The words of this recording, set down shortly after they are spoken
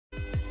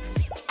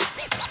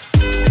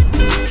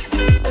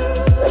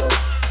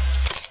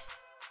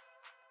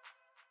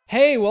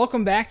Hey,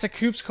 welcome back to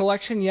Coop's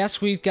Collection.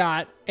 Yes, we've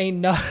got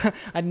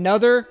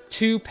another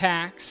 2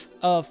 packs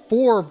of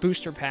 4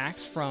 booster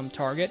packs from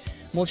Target.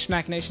 Malicious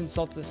Machinations,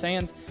 Salt of the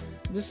Saiyans.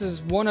 This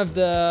is one of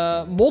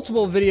the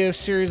multiple video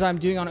series I'm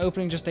doing on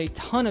opening just a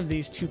ton of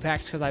these 2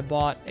 packs because I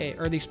bought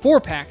these 4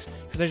 packs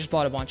because I just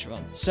bought a bunch of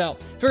them. So,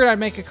 figured I'd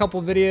make a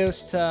couple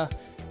videos to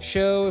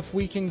show if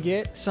we can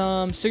get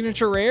some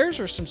signature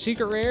rares or some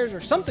secret rares or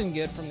something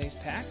good from these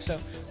packs. So,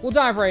 we'll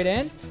dive right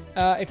in.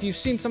 If you've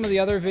seen some of the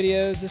other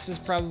videos, this is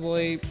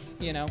probably,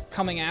 you know,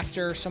 coming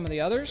after some of the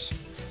others.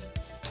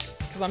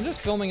 Because I'm just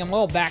filming them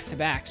all back to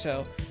back.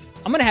 So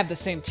I'm going to have the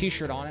same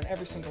t-shirt on in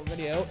every single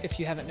video, if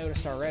you haven't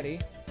noticed already.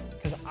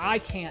 Because I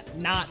can't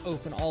not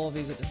open all of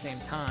these at the same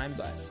time.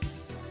 But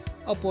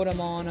I'll put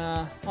them on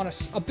a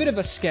bit of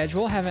a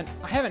schedule. I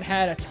haven't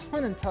had a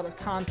ton of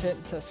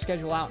content to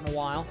schedule out in a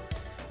while.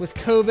 With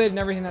COVID and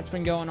everything that's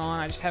been going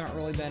on, I just haven't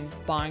really been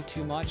buying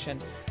too much.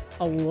 And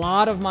a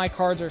lot of my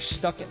cards are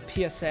stuck at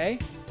PSA.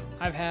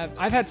 I've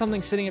had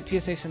something sitting at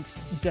PSA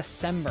since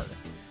December,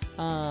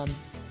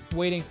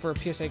 waiting for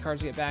PSA cards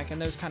to get back, and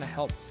those kind of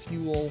help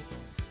fuel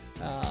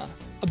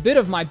a bit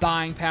of my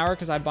buying power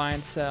because I buy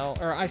and sell,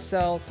 or I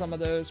sell some of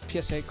those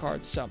PSA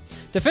cards. So,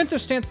 Defensive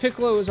Stance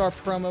Piccolo is our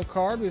promo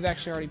card. We've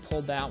actually already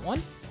pulled that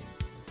one,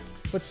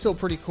 but still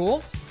pretty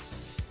cool.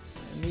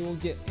 And we will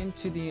get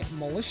into the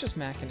Malicious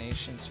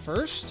Machinations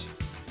first.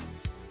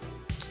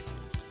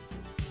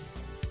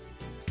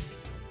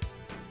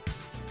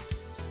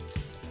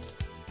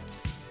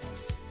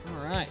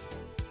 Alright.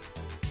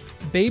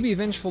 Baby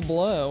Vengeful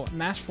Blow,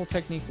 Masterful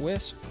Technique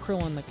Wisp,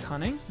 Krillin the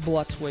Cunning,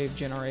 Blutz Wave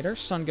Generator,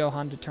 Son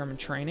Gohan Determined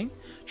Training,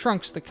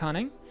 Trunks the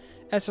Cunning,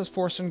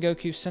 SS4 Son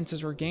Goku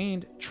Senses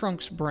Regained,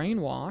 Trunks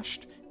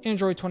Brainwashed,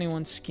 Android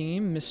 21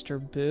 Scheme, Mr.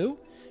 Boo,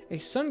 a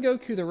Son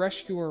Goku the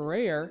Rescuer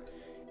Rare,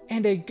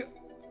 and a...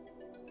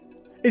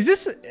 Is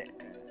this...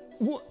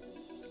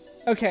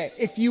 Okay,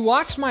 if you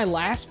watched my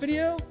last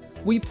video,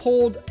 we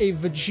pulled a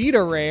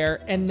Vegeta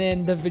Rare and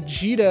then the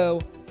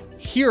Vegito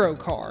Hero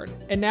card,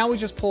 and now we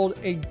just pulled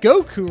a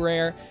Goku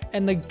rare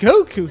and the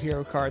Goku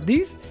hero card.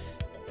 These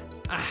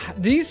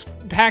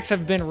packs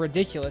have been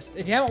ridiculous.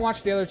 If you haven't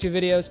watched the other 2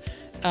 videos,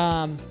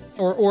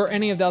 or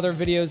any of the other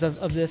videos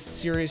of this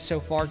series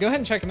so far, go ahead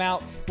and check them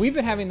out. We've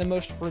been having the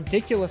most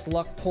ridiculous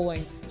luck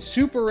pulling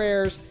super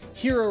rares,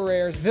 hero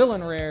rares,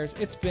 villain rares.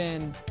 It's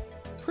been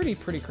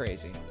pretty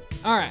crazy.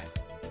 All right,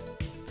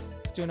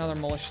 let's do another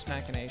Malicious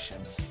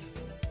Machinations.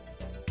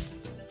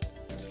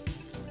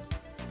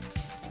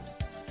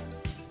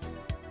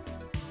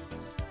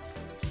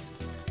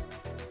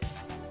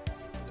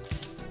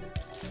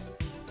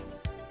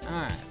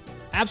 Alright.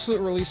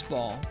 Absolute Release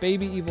Ball,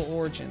 Baby Evil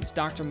Origins,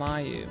 Dr.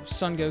 Mayu,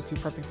 Son Goku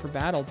Prepping for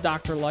Battle,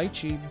 Dr.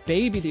 Lychee,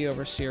 Baby the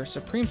Overseer,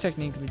 Supreme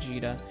Technique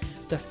Vegeta,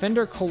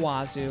 Defender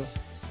Kawazu,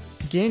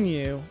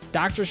 Ginyu,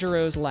 Dr.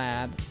 Giro's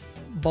Lab,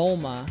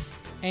 Bulma,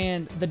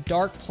 and The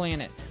Dark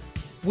Planet.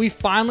 We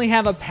finally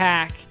have a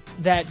pack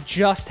that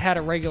just had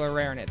a regular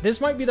rare in it. This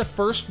might be the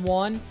first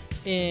one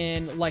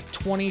in like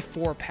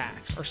 24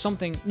 packs or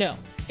something. No,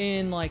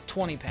 in like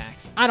 20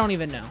 packs. I don't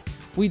even know.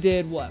 We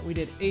did what? We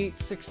did 8,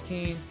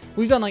 16.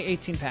 We've done like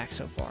 18 packs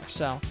so far.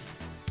 So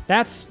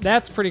that's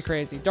pretty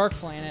crazy. Dark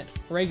Planet,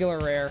 regular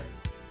rare.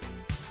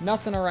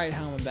 Nothing to write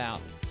home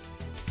about.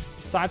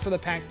 Besides for the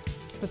fact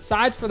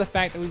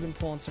that we've been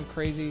pulling some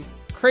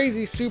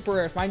crazy super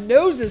rares. My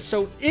nose is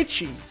so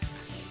itchy.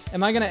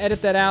 Am I going to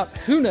edit that out?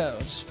 Who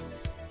knows?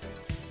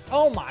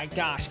 Oh my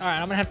gosh. All right,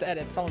 I'm going to have to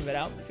edit some of it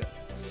out because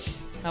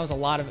that was a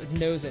lot of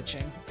nose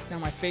itching. Now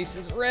my face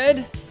is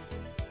red.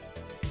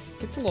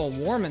 It's a little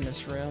warm in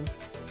this room.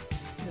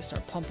 I'm gonna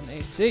start pumping the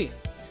AC.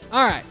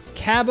 Alright,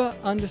 Kaba,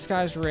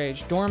 Undisguised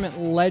Rage, Dormant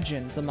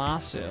Legend,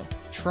 Zamasu,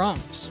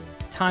 Trunks,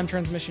 Time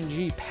Transmission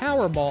G,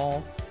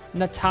 Powerball,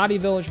 Natati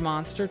Village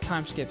Monster,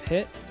 Time Skip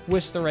Hit,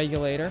 Whisk the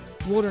Regulator,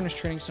 Wilderness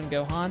Training Son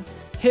Gohan,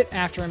 Hit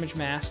After Image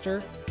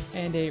Master,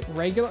 and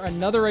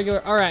another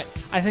regular. Alright,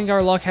 I think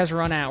our luck has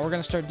run out. We're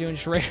gonna start doing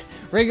just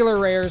regular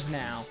rares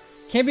now.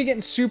 Can't be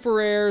getting super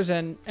rares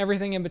and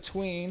everything in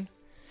between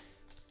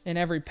in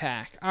every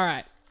pack.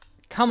 Alright.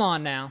 Come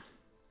on now.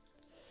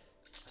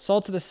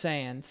 Salt of the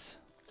Saiyans.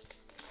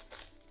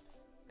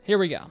 Here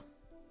we go.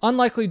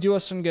 Unlikely Duo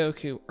Son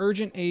Goku.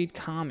 Urgent Aid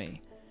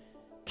Kami.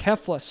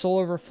 Kefla Soul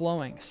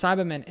Overflowing.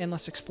 Cybermen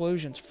Endless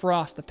Explosions.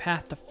 Frost The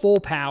Path to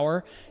Full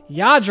Power.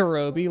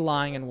 Yajirobe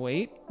Lying in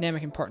Wait.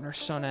 Namekian Partner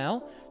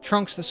Sonel.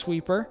 Trunks the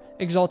Sweeper.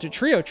 Exalted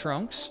Trio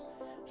Trunks.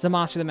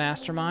 Zamasu the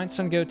Mastermind.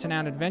 Son Goten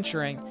Out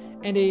Adventuring.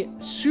 And a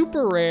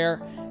super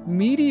rare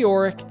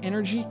Meteoric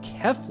Energy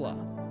Kefla.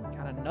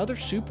 Got another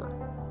super.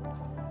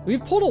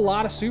 We've pulled a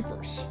lot of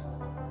supers.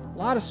 A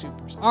lot of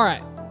supers. All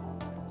right.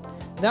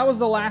 That was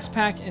the last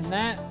pack in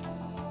that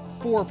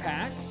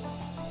 4-pack.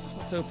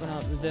 Let's open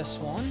up this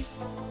one.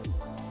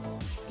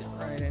 Get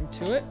right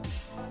into it.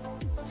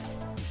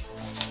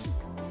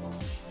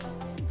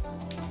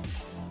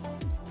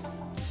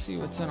 Let's see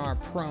what's in our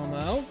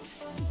promo.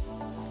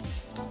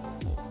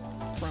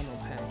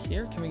 Promo pack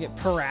here. Can we get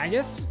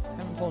Paragus?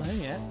 Haven't pulled him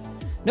yet.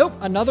 Nope.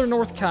 Another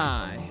North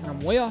Kai. And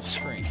I'm way off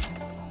screen.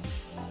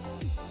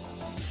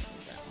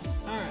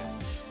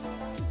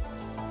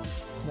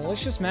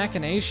 Malicious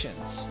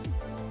Machinations.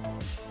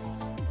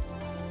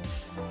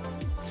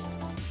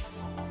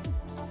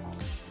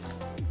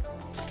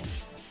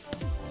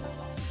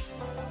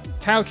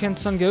 Kaioken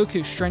Son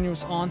Goku,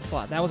 Strenuous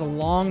Onslaught. That was a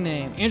long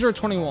name. Android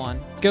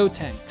 21,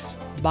 Gotenks,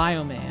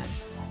 Bioman,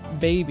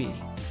 Baby,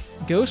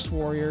 Ghost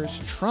Warriors,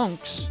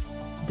 Trunks,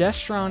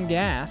 Destron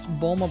Gas,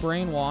 Bulma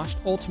Brainwashed,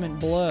 Ultimate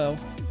Blow,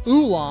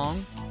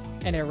 Oolong,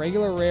 and a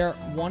regular rare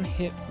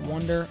one-hit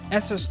wonder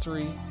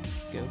SS3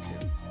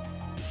 Goku.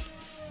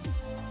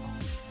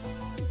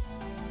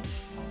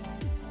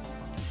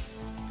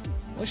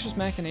 Malicious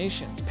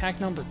Machinations, pack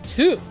number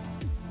 2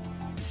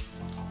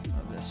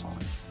 of this one.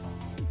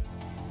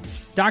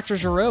 Dr.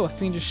 Gero, A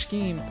Fiendish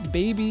Scheme,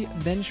 Baby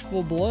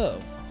Vengeful Blow,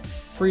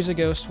 Frieza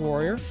Ghost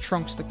Warrior,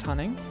 Trunks the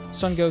Cunning,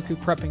 Son Goku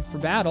Prepping for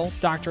Battle,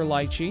 Dr.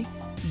 Lychee,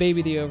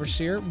 Baby the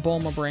Overseer,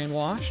 Bulma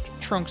Brainwashed,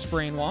 Trunks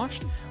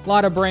Brainwashed, a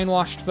lot of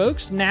brainwashed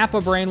folks,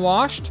 Nappa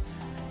Brainwashed,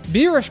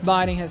 Beerish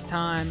Biding His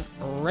Time,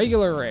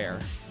 regular rare.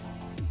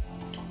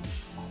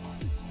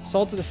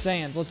 Salt of the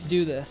Saiyans, let's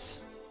do this.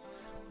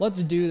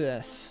 Let's do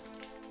this.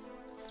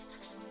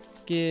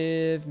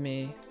 Give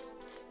me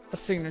a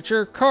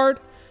signature card.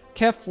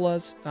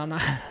 Kefla's, I'm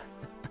not,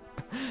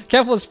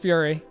 Kefla's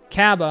Fury,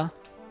 Kaba,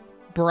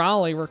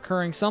 Brawly,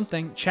 Recurring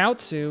Something,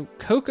 Chaozu,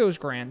 Coco's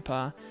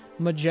Grandpa,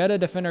 Vegeta,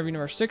 Defender of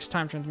Universe 6,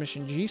 Time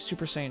Transmission G,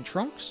 Super Saiyan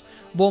Trunks,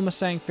 Bulma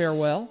saying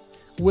farewell,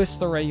 Whis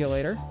the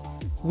Regulator,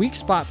 Weak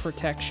Spot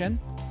Protection,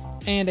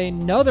 and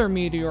another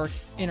Meteoric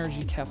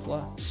Energy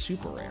Kefla,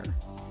 super rare.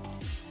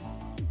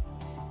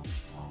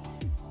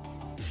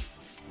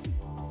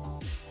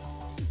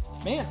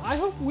 Man, I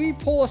hope we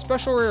pull a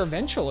special rare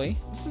eventually.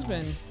 This has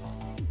been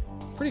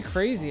pretty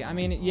crazy. I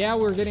mean, yeah,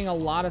 we're getting a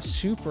lot of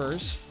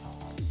supers.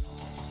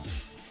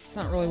 It's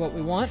not really what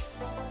we want.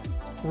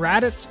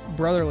 Raditz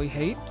Brotherly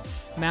Hate,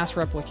 Mass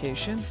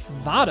Replication,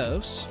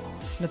 Vados,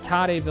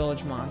 Natade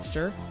Village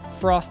Monster,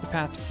 Frost the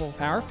Path to Full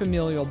Power,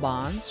 Familial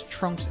Bonds,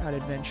 Trunks Out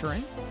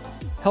Adventuring,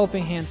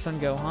 Helping Hand Son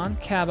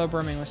Gohan, Kava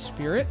Brimming with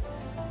Spirit,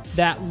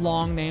 that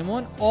long name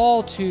one,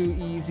 all too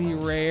easy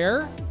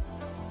rare.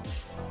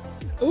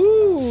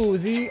 Ooh,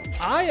 the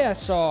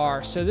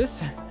ISR. So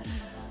this,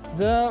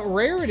 the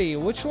rarity,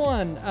 which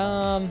one?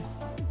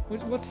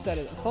 What's that?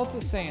 Assault of the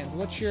Saiyans.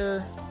 What's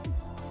your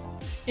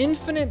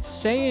Infinite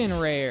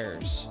Saiyan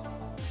rares?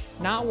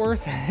 Not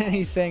worth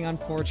anything,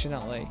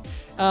 unfortunately.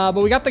 But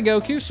we got the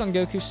Goku, Son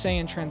Goku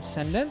Saiyan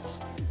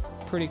Transcendence.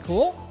 Pretty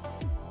cool.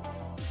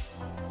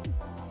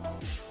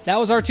 That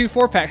was our 2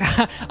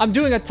 4-pack. I'm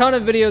doing a ton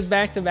of videos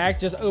back to back,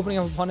 just opening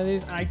up a ton of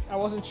these. I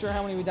wasn't sure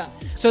how many we done.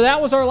 So that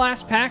was our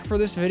last pack for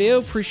this video.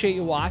 Appreciate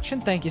you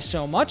watching. Thank you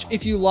so much.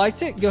 If you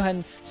liked it, go ahead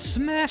and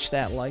smash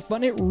that like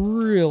button. It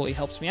really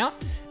helps me out.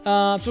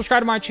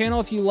 Subscribe to my channel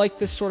if you like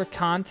this sort of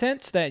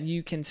content so that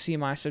you can see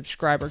my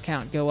subscriber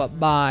count go up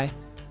by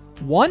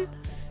 1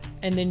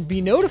 and then be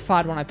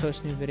notified when I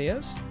post new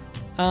videos.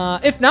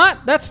 If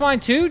not, that's fine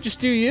too. Just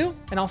do you,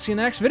 and I'll see you in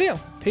the next video.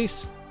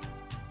 Peace.